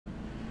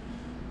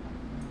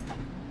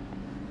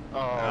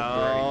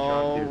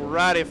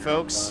Alrighty,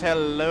 folks.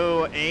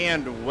 Hello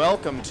and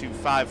welcome to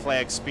Five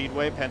Flags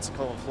Speedway,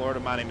 Pensacola, Florida.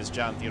 My name is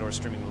John Theodore,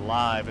 streaming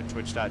live at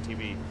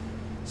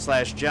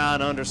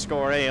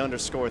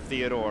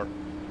twitch.tv/John_A_Theodore.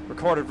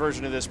 Recorded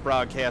version of this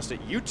broadcast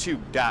at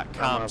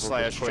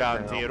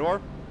youtube.com/John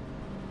Theodore.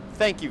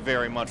 Thank you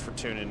very much for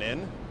tuning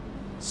in.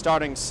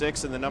 Starting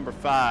 6 in the number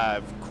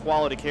 5,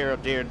 Quality Care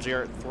of Darren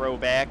Jarrett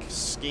throwback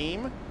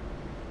scheme.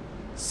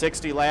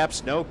 60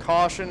 laps, no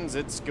cautions.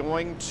 It's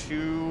going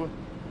to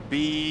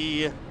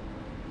be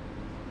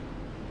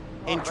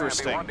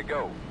interesting.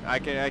 I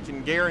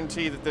can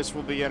guarantee that this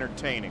will be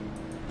entertaining.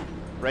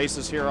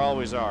 Races here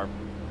always are.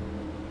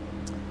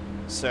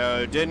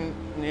 So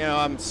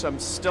I'm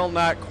still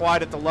not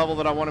quite at the level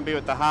that I want to be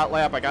with the hot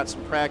lap. I got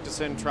some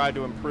practice in, tried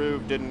to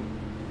improve,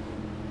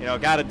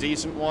 got a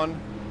decent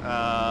one.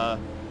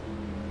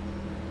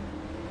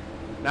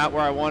 Not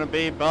where I want to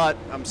be, but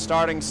I'm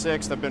starting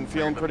 6th. I've been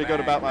feeling pretty good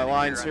about my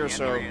lines here,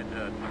 so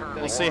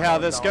we'll see how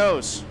this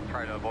goes.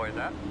 Try to avoid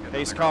that.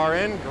 Pace car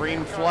in,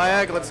 green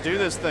flag. Let's do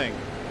this thing.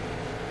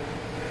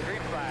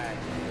 Green flag.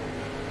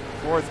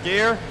 4th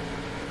gear.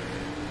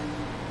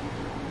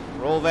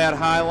 Roll that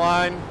high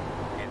line.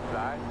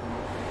 Inside.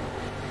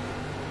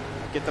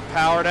 Get the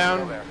power Still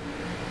down. there.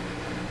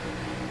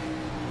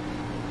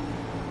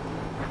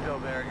 Still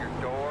there, your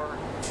door.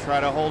 Try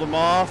to hold them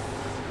off.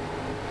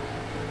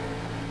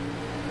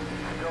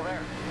 Still there.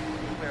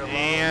 Clear low.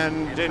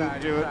 And didn't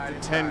Inside, do it. inside, The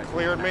 10 inside.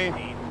 cleared me.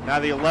 19. Now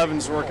the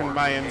 11's working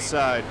my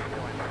inside.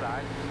 Still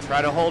inside.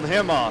 Try to hold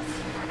him off.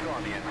 Still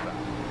on the inside.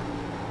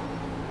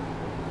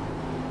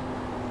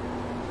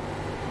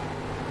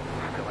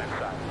 Still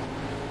inside.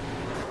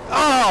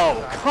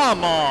 Oh,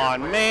 come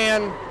on,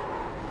 man.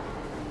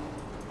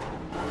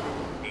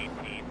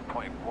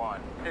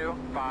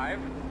 18.125.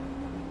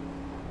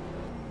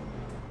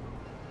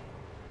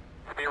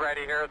 Let's be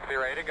ready here. Let's be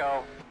ready to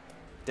go.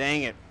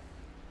 Dang it.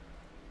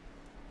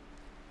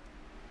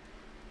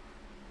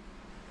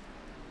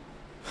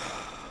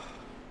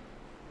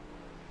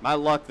 My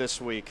luck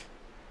this week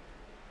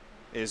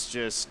is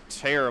just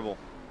terrible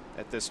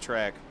at this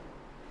track.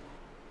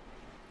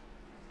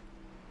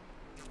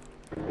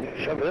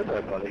 Shove it in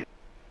there, buddy.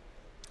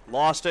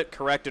 Lost it,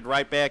 corrected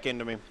right back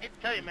into me. I hate to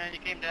tell you, man, you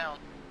came down.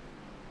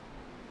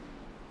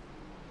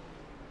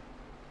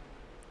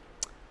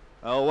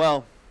 Oh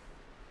well.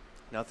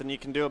 Nothing you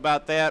can do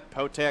about that.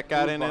 Potak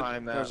got Who's in it.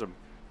 behind that? There's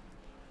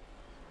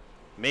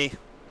me.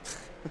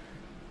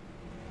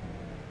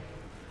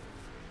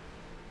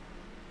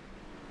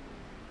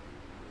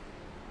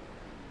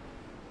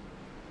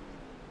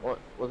 What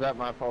was that?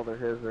 My fault or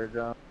his there,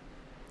 John?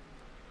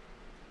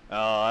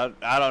 Oh,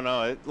 I don't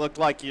know. It looked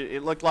like you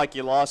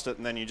lost it,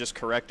 and then you just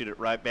corrected it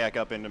right back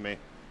up into me.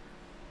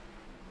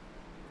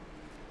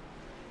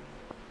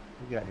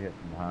 You got hit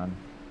from behind.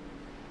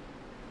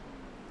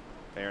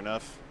 Fair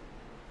enough.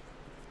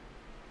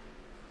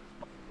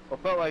 I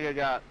felt like I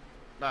got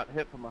not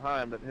hit from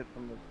behind, but hit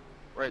from the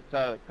right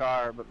side of the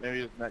car. But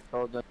maybe it's net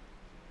code. Then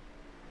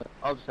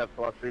I'll just have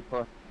to watch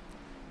replay.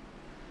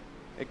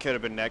 It could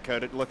have been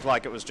netcode. It looked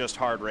like it was just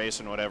hard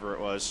racing, whatever it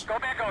was. Go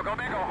back, go,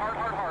 hard,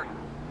 hard, hard.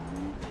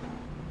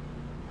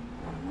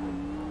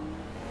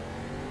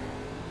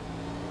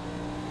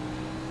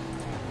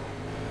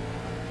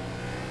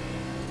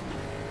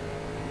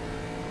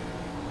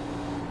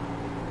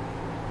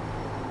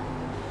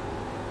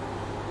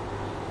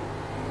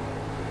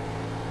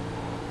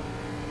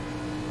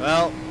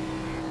 Well,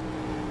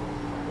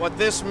 what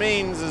this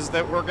means is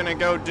that we're going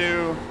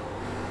to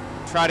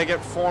try to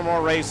get 4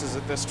 more races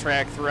at this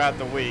track throughout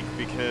the week,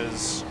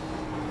 because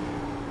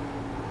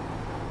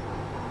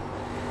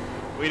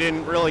we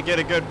didn't really get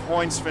a good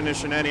points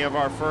finish in any of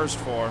our first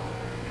 4.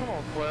 Come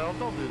on, 12.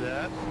 Don't do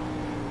that.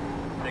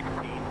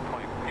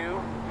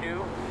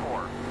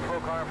 16.224. Slow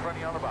car in front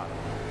of you on the bottom.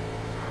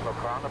 Slow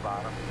car on the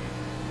bottom.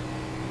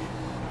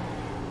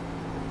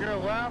 You're a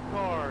lap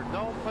car.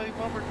 Don't play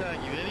bumper tag,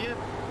 you idiot.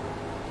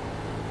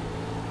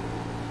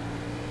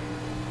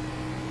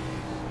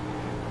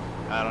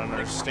 I don't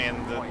understand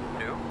the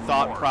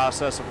thought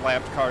process of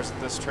lapped cars at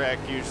this track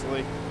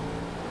usually.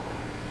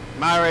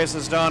 My race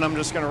is done. I'm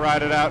just going to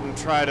ride it out and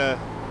try to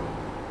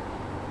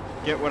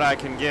get what I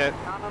can get.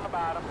 Down on the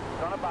bottom.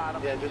 On the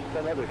bottom. Yeah, just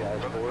send other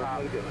guys for it.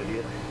 What a good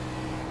idiot.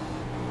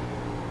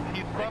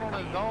 He's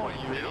funneling his own,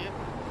 you idiot.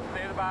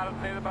 Stay at the bottom,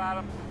 stay at the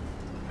bottom.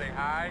 Stay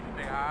high,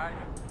 stay high.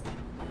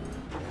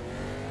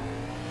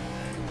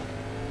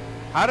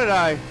 How did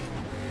I...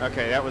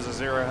 Okay, that was a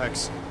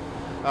 0x.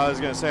 I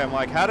was going to say, I'm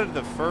like, how did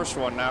the first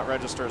one not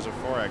register as a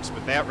 4x?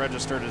 But that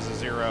registered as a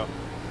 0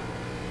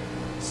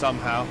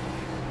 somehow.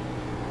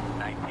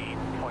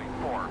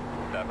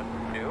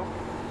 19.472.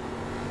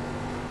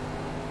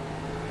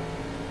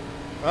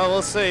 Well,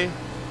 we'll see.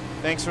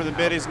 Thanks for the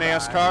biddies,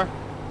 NASCAR.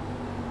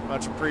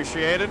 Much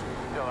appreciated.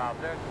 Still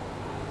out there.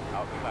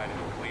 Outside is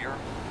clear.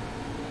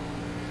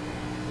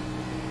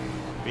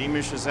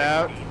 Beamish is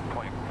out.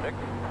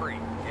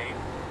 18.638.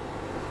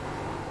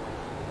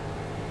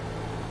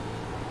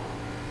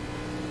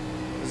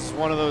 This is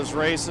one of those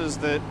races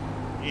that,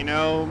 you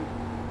know,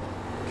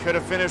 Could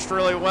have finished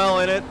really well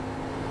in it,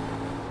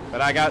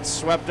 but I got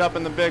swept up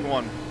in the big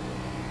one.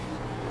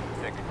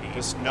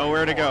 Just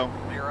nowhere to go.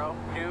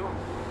 0-2.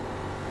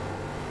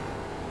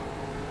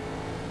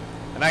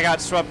 And I got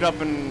swept up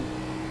in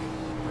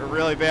a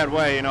really bad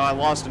way. You know, I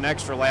lost an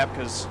extra lap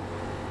because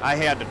I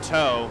had to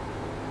tow.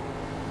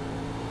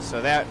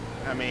 So that,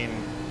 I mean,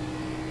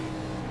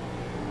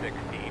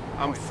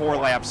 I'm 4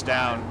 laps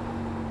down.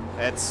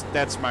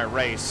 That's my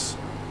race.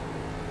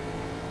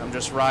 I'm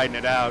just riding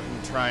it out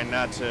and trying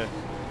not to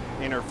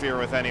interfere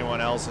with anyone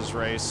else's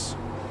race.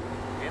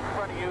 In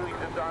front of you, he's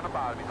just on the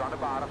bottom. He's on the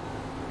bottom.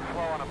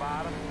 Slow on the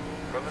bottom.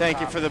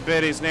 Thank you for the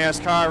biddies,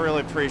 NASCAR. I really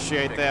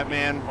appreciate that,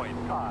 man.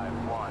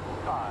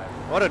 16.515.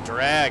 What a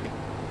drag.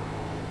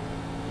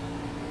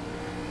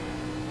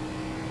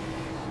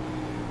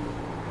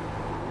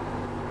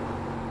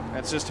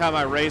 That's just how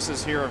my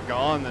races here have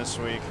gone this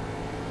week.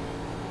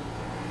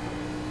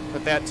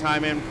 Put that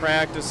time in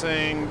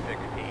practicing.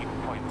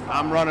 16.5.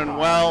 I'm running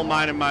well,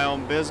 minding my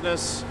own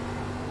business.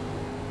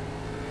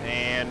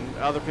 And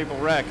other people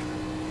wreck.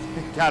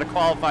 Got a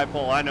qualify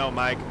pole, I know,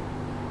 Mike.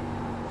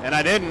 And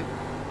I didn't.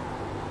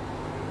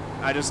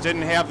 I just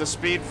didn't have the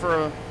speed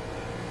for,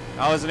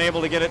 I wasn't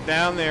able to get it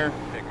down there.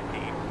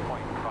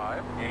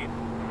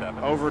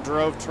 16.587.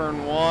 Overdrove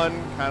turn 1,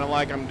 kind of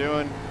like I'm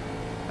doing.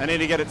 I need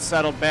to get it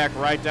settled back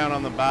right down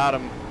on the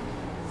bottom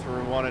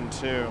through 1 and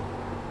 2.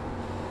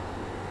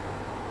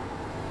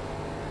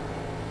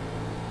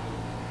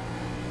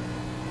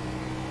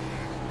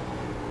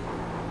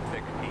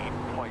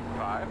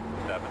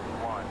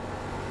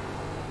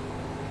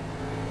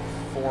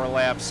 Four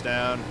laps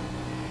down.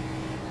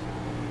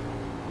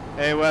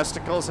 Hey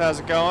Westicles, how's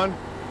it going?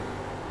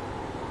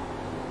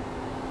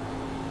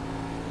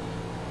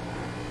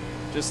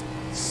 Just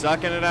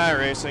sucking at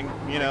iRacing,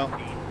 you know,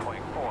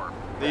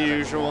 the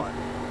usual.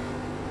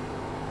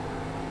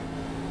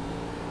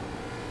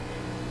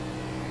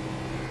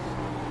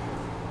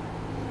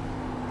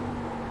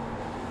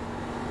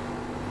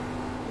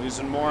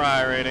 Losing more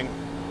iRating.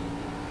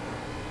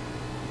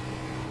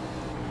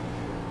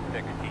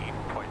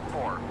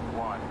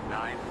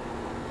 16.419.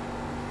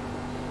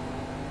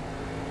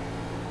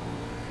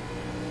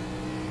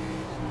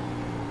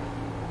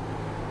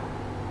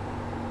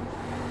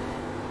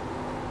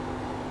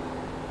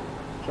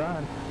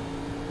 Trying.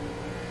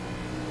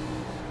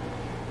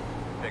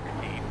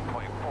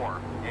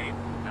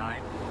 16.489.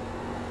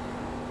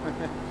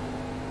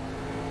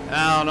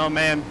 I don't know,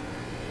 man.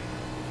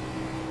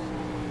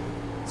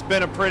 It's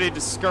been a pretty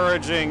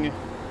discouraging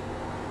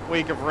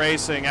week of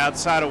racing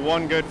outside of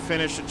one good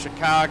finish at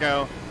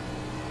Chicago.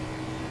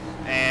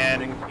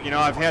 And, you know,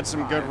 I've had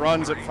some good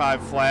runs at Five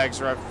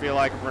Flags where I feel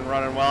like I've been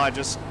running well.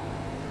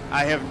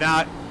 I have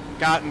not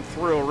gotten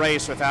through a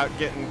race without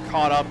getting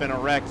caught up in a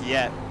wreck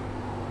yet.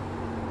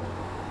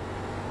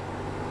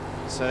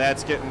 So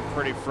that's getting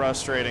pretty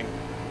frustrating.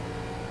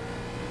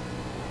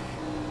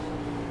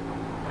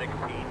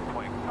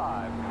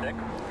 16.567.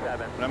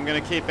 But I'm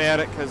going to keep at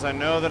it because I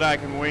know that I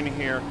can win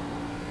here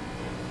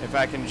if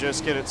I can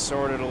just get it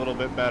sorted a little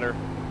bit better.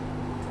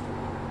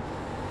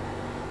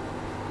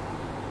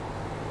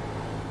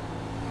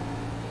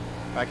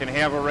 If I can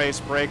have a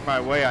race break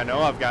my way, I know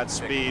I've got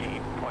speed.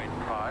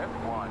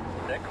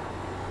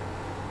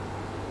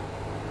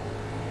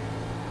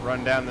 16.516.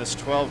 Run down this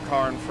 12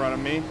 car in front of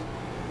me.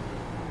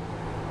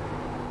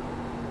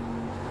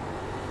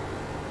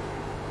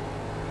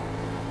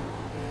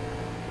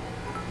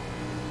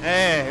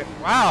 Hey,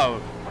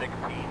 wow.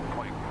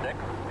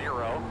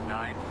 16.609.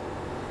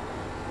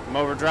 I'm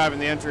overdriving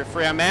the entry of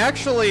 3. I'm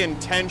actually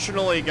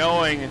intentionally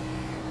going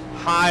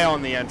high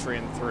on the entry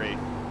in 3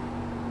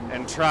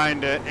 and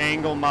trying to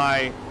angle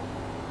my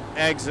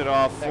exit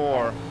off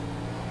 4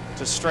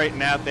 to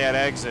straighten out that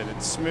exit.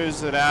 It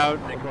smooths it out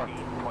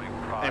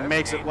and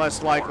makes it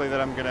less likely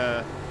that I'm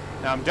gonna.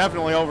 Now I'm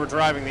definitely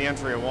overdriving the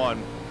entry of 1.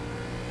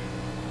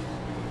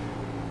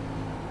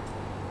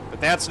 But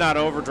that's not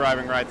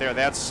overdriving right there.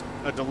 That's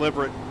a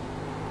deliberate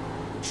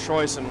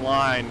choice in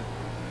line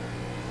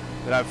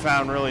that I've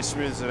found really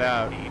smooths it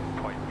out.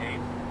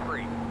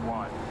 16.831.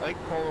 I think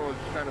Cola was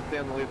just trying to stay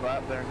on the lead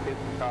lap there in case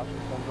the caution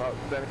comes out.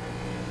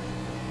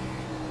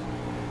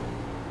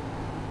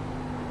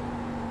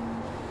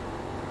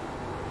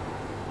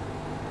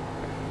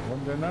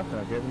 Wasn't doing nothing.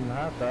 I gave him the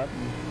high top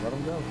and let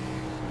him go.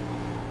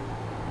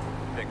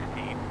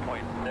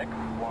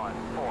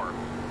 16.614.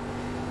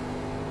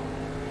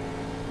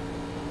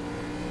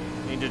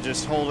 Need to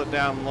just hold it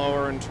down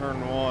lower in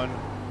turn 1.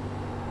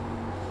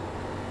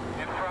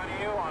 In front of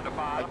you on the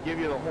bottom. I'd give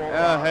you the whole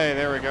Oh, hey,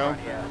 there we go.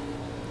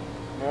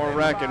 More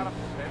wrecking.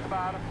 There's the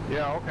bottom.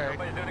 Yeah, okay.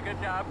 Everybody's doing a good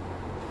job.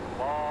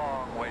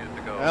 Long ways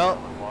to go. Well,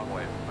 long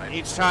ways. Nice.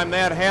 Each time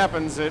that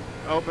happens, it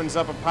opens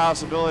up a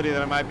possibility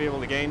that I might be able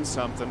to gain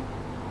something.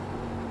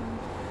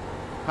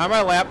 How are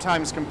my lap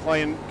times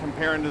comparing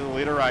to the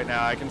leader right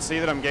now? I can see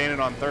that I'm gaining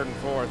on 3rd and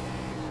 4th.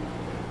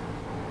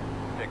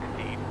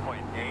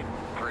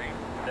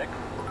 16.836.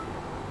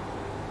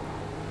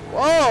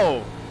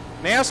 Whoa!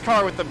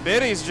 NASCAR with the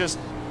biddies just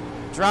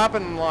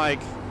dropping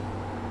like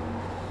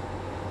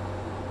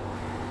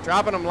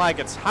Dropping them like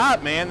it's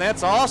hot, man.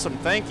 That's awesome.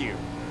 Thank you.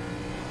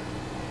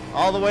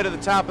 All the way to the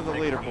top of the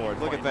leaderboard.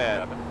 Look at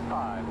that.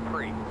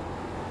 5-3.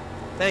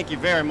 Thank you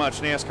very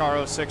much,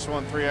 NASCAR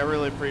 0613. I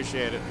really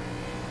appreciate it.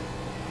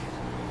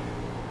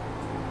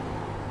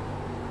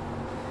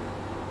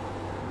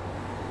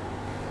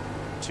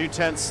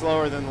 .2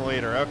 slower than the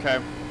leader. Okay.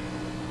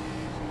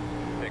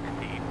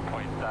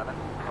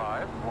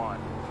 16.751.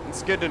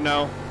 It's good to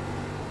know.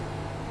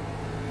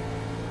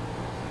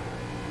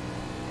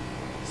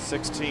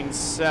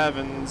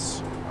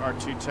 16.7s are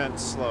 0.2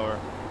 slower.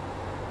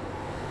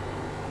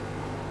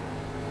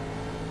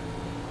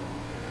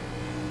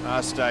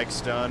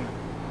 Ostdike's done.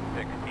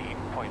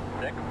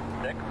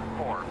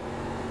 16.664.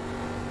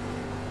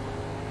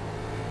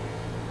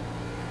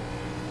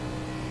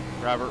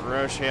 Robert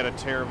Roche had a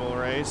terrible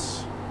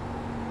race.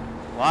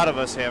 A lot of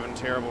us having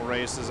terrible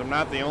races. I'm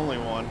not the only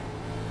one.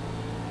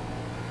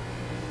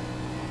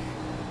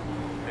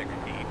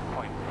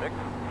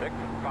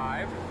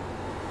 16.665.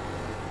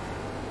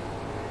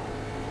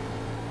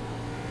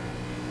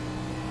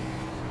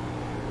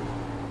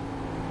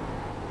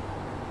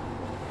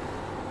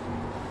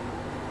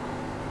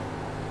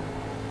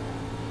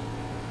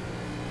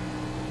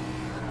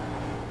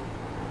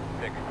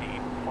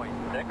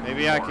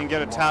 Maybe I can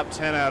get a top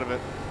 10 out of it.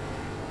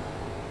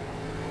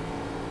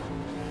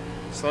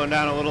 Slowing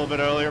down a little bit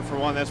earlier for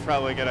one, that's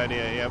probably a good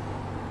idea, yep.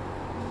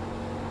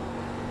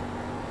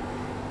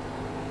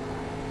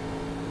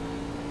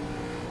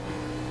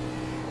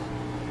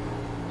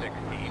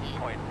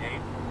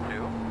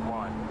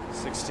 $16.821.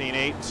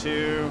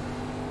 16.82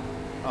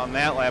 on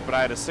that lap, but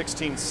I had a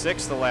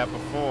 16.6 the lap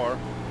before.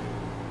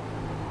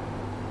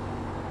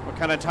 What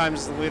kind of time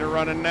is the leader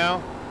running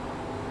now?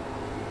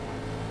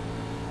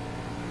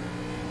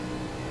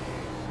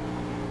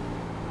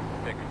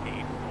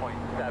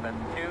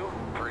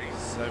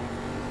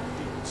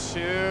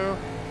 72.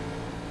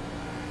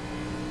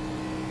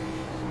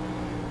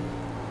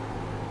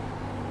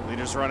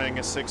 Leader's running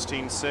a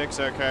 16.6,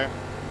 okay.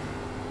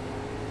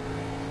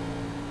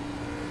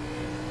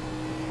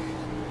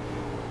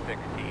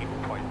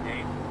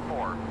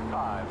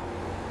 16.845.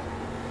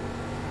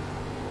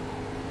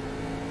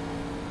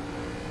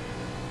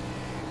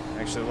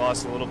 Actually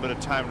lost a little bit of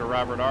time to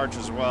Robert Arch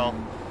as well.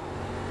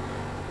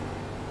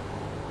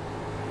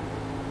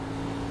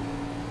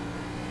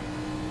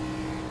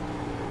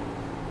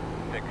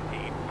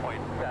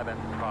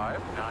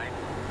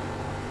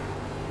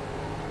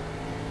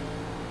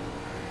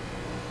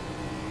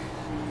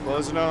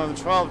 Closing on the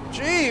 12.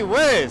 Gee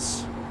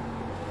whiz!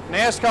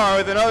 NASCAR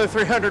with another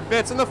 300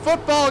 bits in the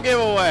football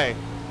giveaway.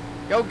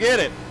 Go get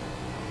it.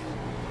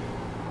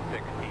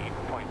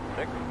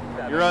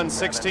 16.6. You run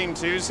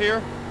 16.2s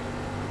here?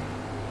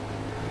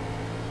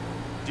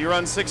 Do you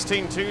run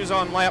 16.2s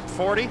on lap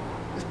 40?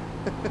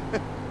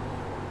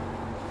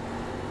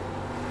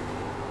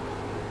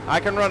 I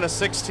can run a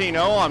 16.0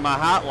 on my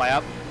hot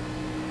lap,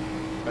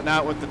 but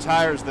not with the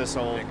tires this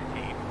old.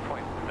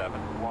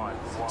 16.711.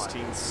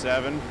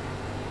 16.7.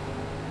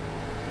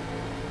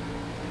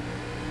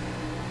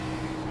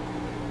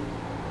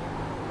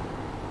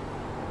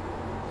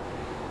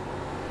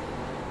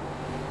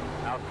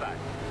 Outside.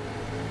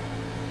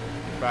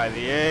 By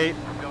the 8.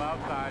 Still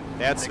outside.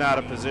 That's not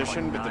a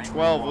position, but the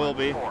 12 will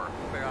be.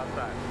 Clear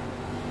outside.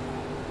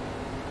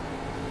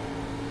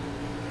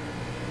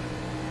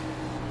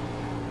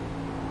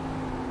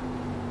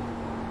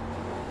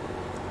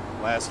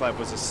 Last lap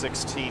was a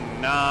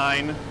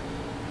 16.9.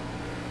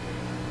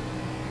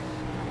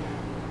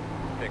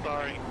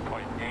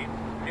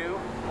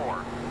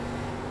 16.824.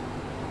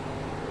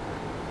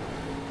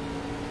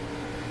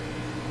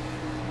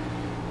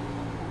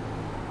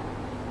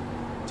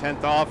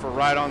 10th off or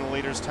right on the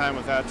leader's time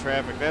without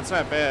traffic. That's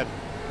not bad.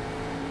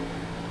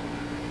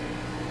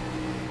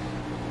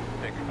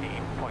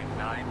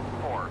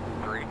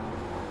 16.943.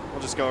 We'll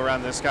just go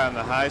around this guy on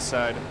the high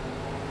side.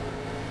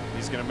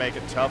 He's going to make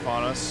it tough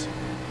on us.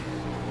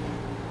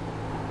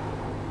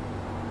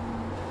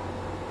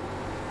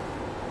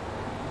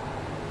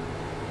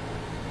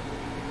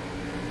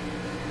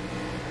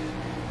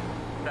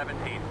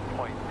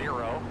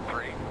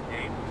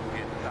 .038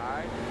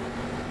 inside.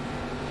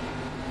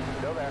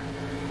 Still there.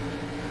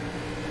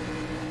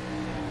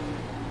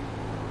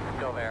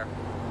 Still there.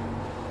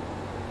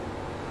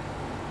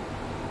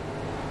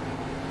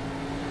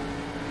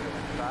 Still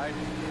inside.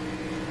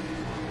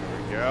 There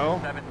we go.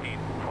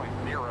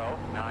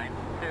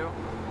 17.092.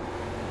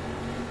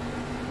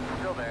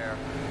 Still there.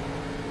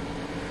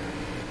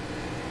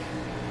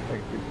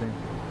 Take 16.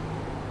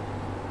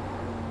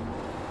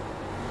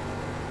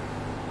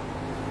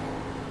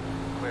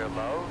 Clear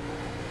low.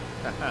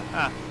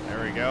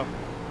 There we go.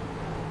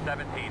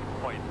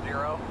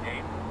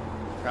 17.08.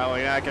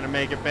 Probably not going to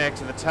make it back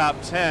to the top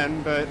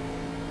 10, but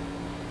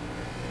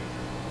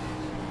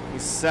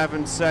he's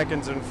 7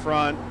 seconds in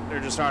front. There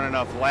just aren't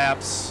enough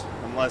laps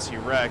unless he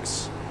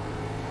wrecks.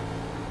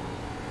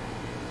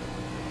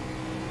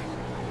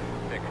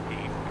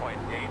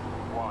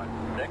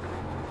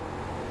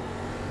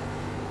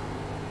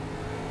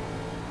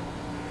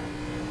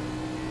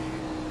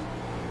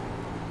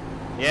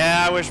 16.816.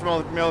 Yeah, I wish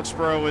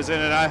Wilkesboro was in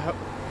it.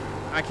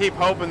 I keep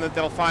hoping that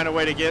they'll find a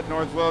way to get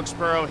North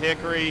Wilkesboro,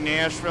 Hickory,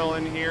 Nashville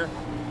in here.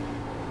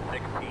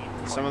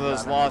 Some of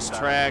those lost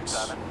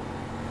tracks.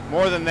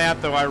 More than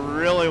that, though, I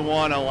really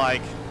want to,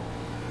 like,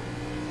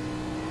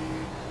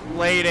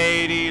 late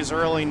 80s,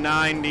 early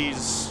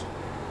 90s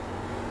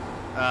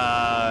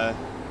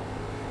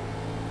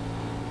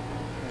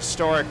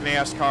historic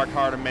NASCAR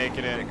car to make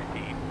it in.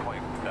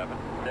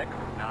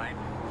 16.769.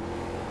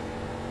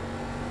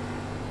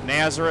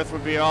 Nazareth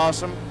would be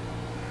awesome.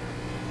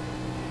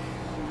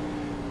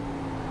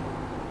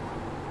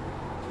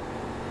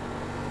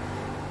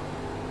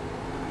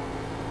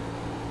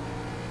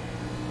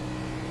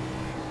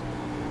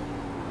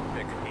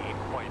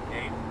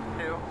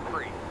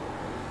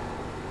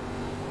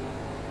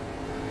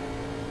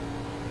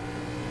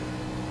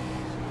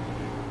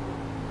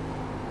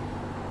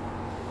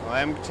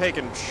 I'm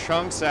taking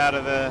chunks out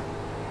of the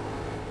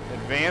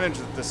advantage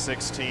that the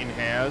 16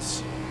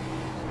 has.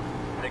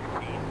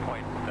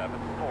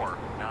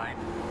 16.749.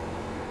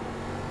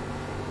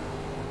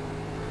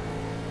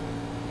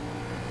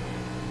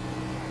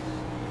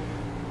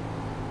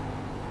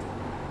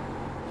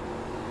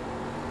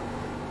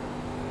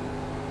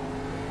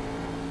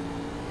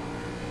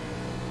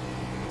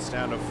 It's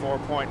down to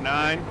 4.9.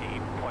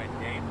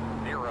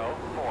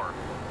 8.804.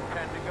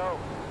 10 to go.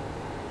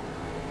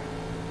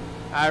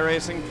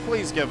 iRacing,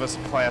 please give us a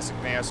classic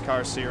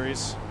NASCAR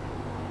series.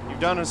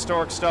 You've done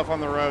historic stuff on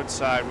the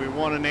roadside. We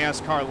want a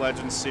NASCAR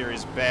Legends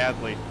series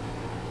badly.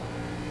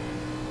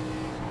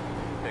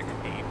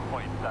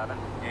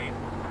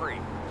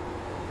 16.783.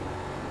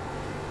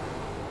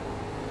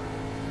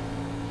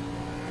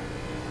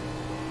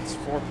 It's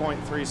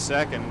 4.3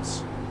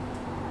 seconds.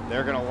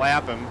 They're going to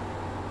lap him.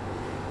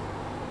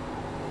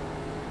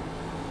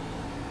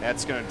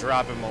 That's going to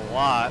drop him a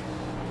lot.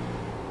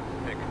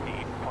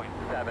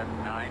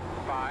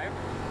 16.795.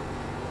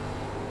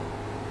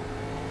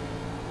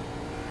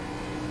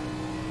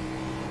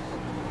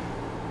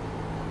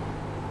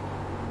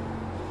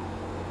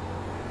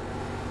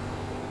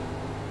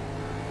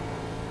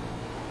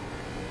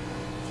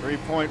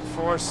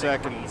 .4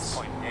 seconds.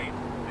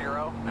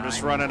 16.809. I'm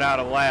just running out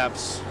of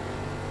laps.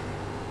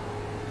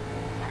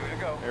 2 to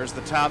go. There's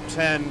the top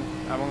 10.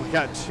 I've only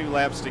got 2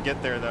 laps to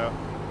get there, though.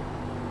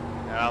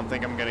 And I don't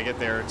think I'm going to get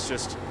there. It's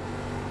just,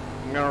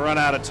 I'm going to run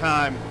out of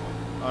time,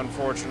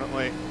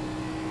 unfortunately.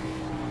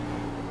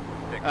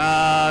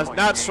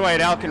 Not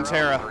Suede,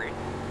 Alcantara. 1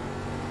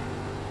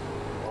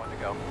 to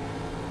go.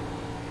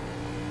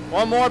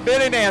 One more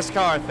bid in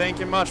NASCAR. Thank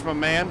you much, my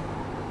man.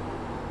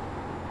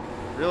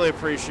 Really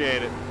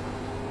appreciate it.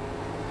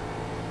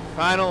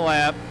 Final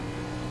lap.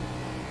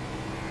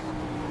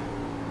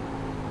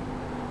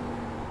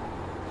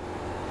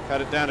 Cut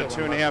it down to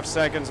 2.5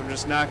 seconds. I'm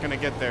just not going to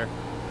get there.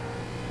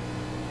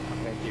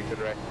 Thank you, good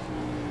wreck.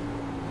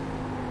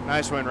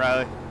 Nice win,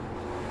 Riley.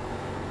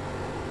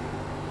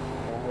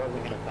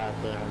 Wasn't going to pass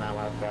in on that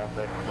last lap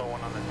there. Low one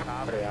on the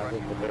top. Pretty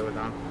obvious that they were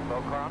gone.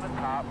 Low car on the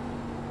top.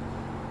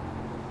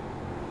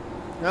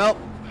 Nope.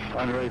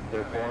 Unraced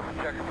there, four.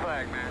 Check the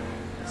flag, man.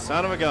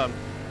 Son of a gun.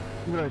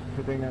 You guys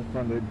think that's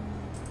fun, dude?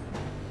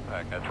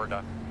 Alright, guys, we're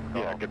done.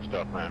 Yeah, good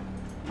stuff, man.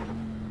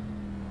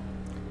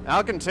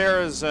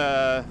 Alcantara's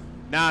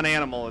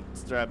non-animal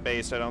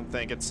based. I don't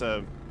think it's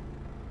a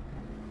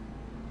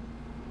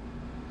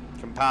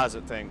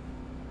composite thing.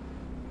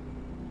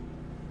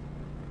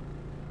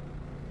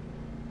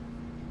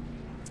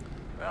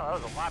 Well, that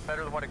was a lot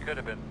better than what it could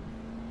have been.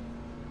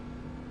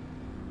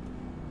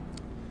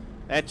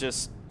 That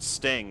just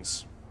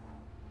stings.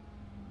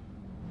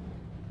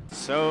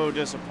 So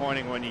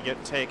disappointing when you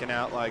get taken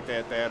out like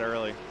that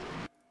early.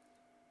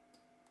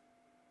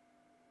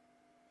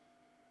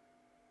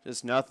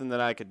 Just nothing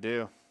that I could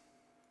do.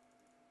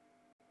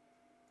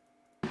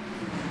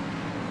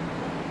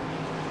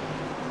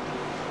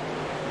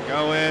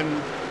 Go in.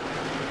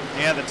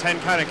 Yeah, the 10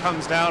 kind of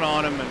comes down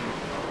on him, and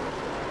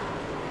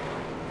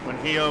when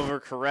he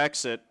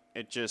overcorrects it,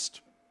 it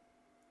just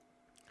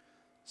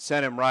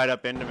sent him right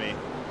up into me.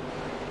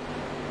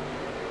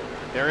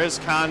 There is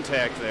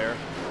contact there.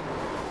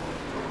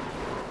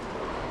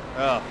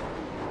 Oh,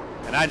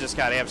 and I just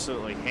got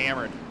absolutely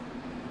hammered.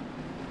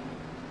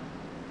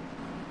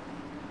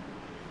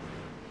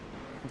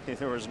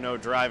 There was no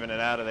driving it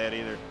out of that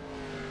either.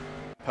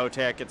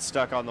 Potak gets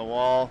stuck on the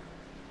wall.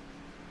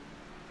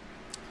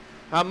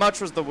 How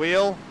much was the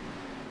wheel?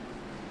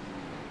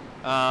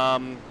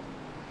 I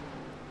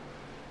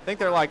think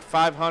they're like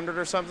 500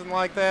 or something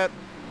like that.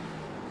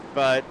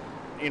 But,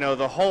 you know,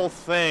 the whole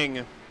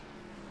thing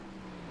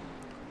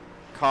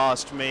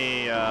cost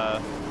me,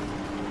 the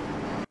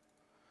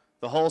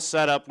whole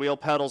setup, wheel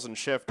pedals and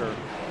shifter,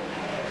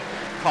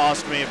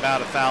 cost me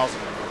about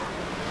 $1,000.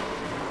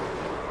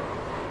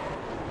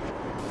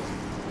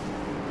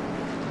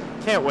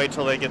 Can't wait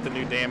till they get the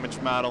new damage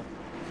model.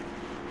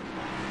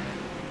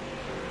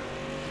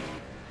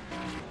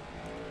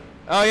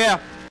 Oh yeah,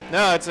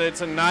 no, it's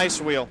a nice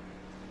wheel.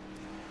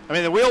 I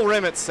mean, the wheel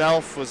rim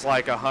itself was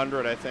like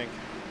 100, I think,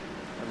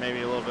 or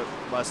maybe a little bit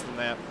less than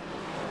that.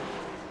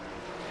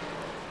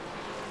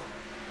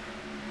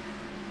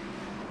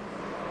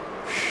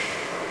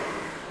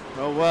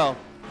 Oh, well.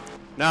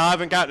 No, I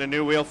haven't gotten a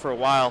new wheel for a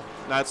while.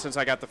 Not since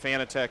I got the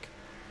Fanatec.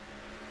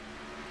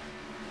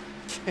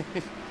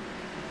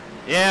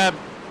 Yeah,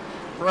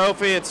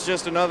 Brophy, it's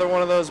just another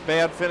one of those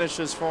bad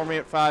finishes for me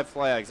at 5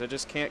 Flags. I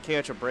just can't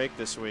catch a break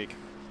this week.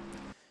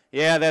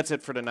 Yeah, that's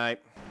it for tonight.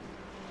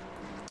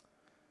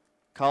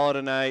 Call it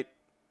a night.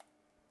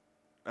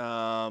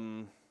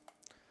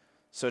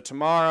 So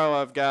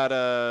tomorrow I've got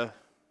a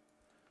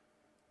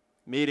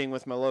meeting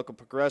with my local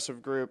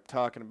progressive group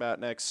talking about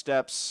next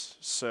steps.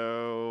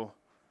 So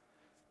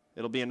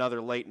it'll be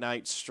another late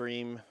night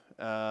stream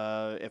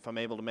if I'm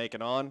able to make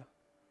it on.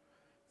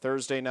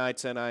 Thursday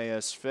night's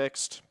NIS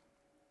fixed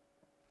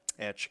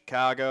at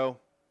Chicago.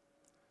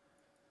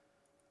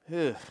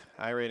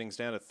 iRating's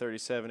down to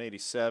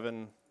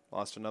 3787.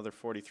 Lost another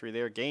 43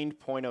 there. Gained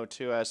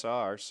 .02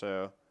 SR,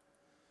 so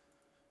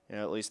you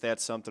know, at least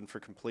that's something for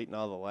completing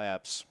all the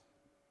laps.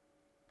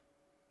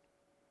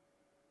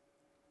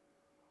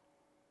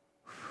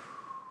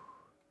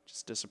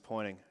 Just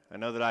disappointing. I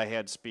know that I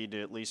had speed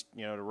to at least,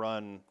 you know, to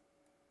run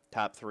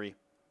top 3.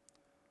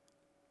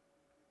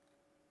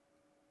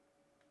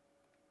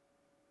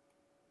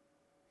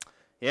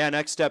 Yeah,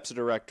 next step's a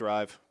direct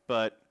drive,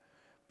 but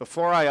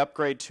before I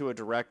upgrade to a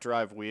direct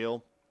drive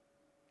wheel,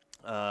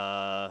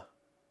 I'm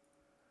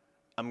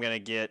going to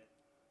get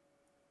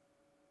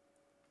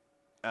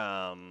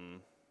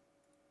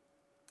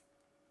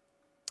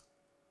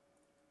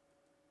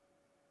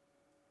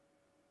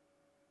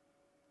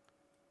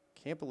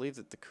can't believe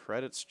that the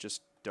credits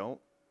just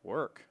don't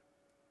work.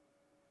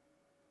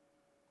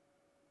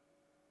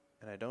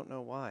 And I don't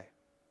know why.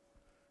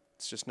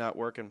 It's just not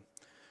working.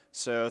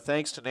 So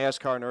thanks to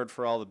NASCAR Nerd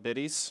for all the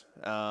biddies.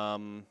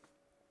 And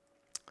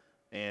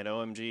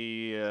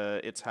OMG,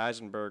 it's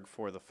Heisenberg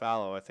for the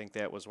follow. I think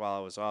that was while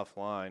I was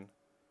offline.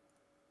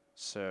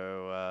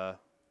 So,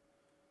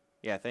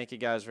 yeah, thank you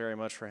guys very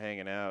much for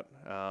hanging out.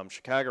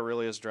 Chicago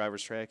really is a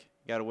driver's track.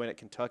 You got to win at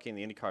Kentucky, and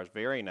the IndyCar is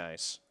very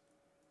nice.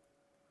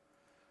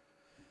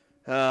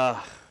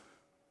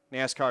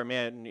 NASCAR,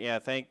 man, yeah,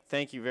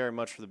 thank you very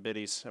much for the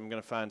biddies. I'm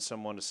going to find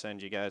someone to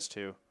send you guys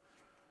to.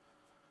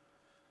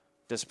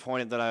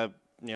 Disappointed that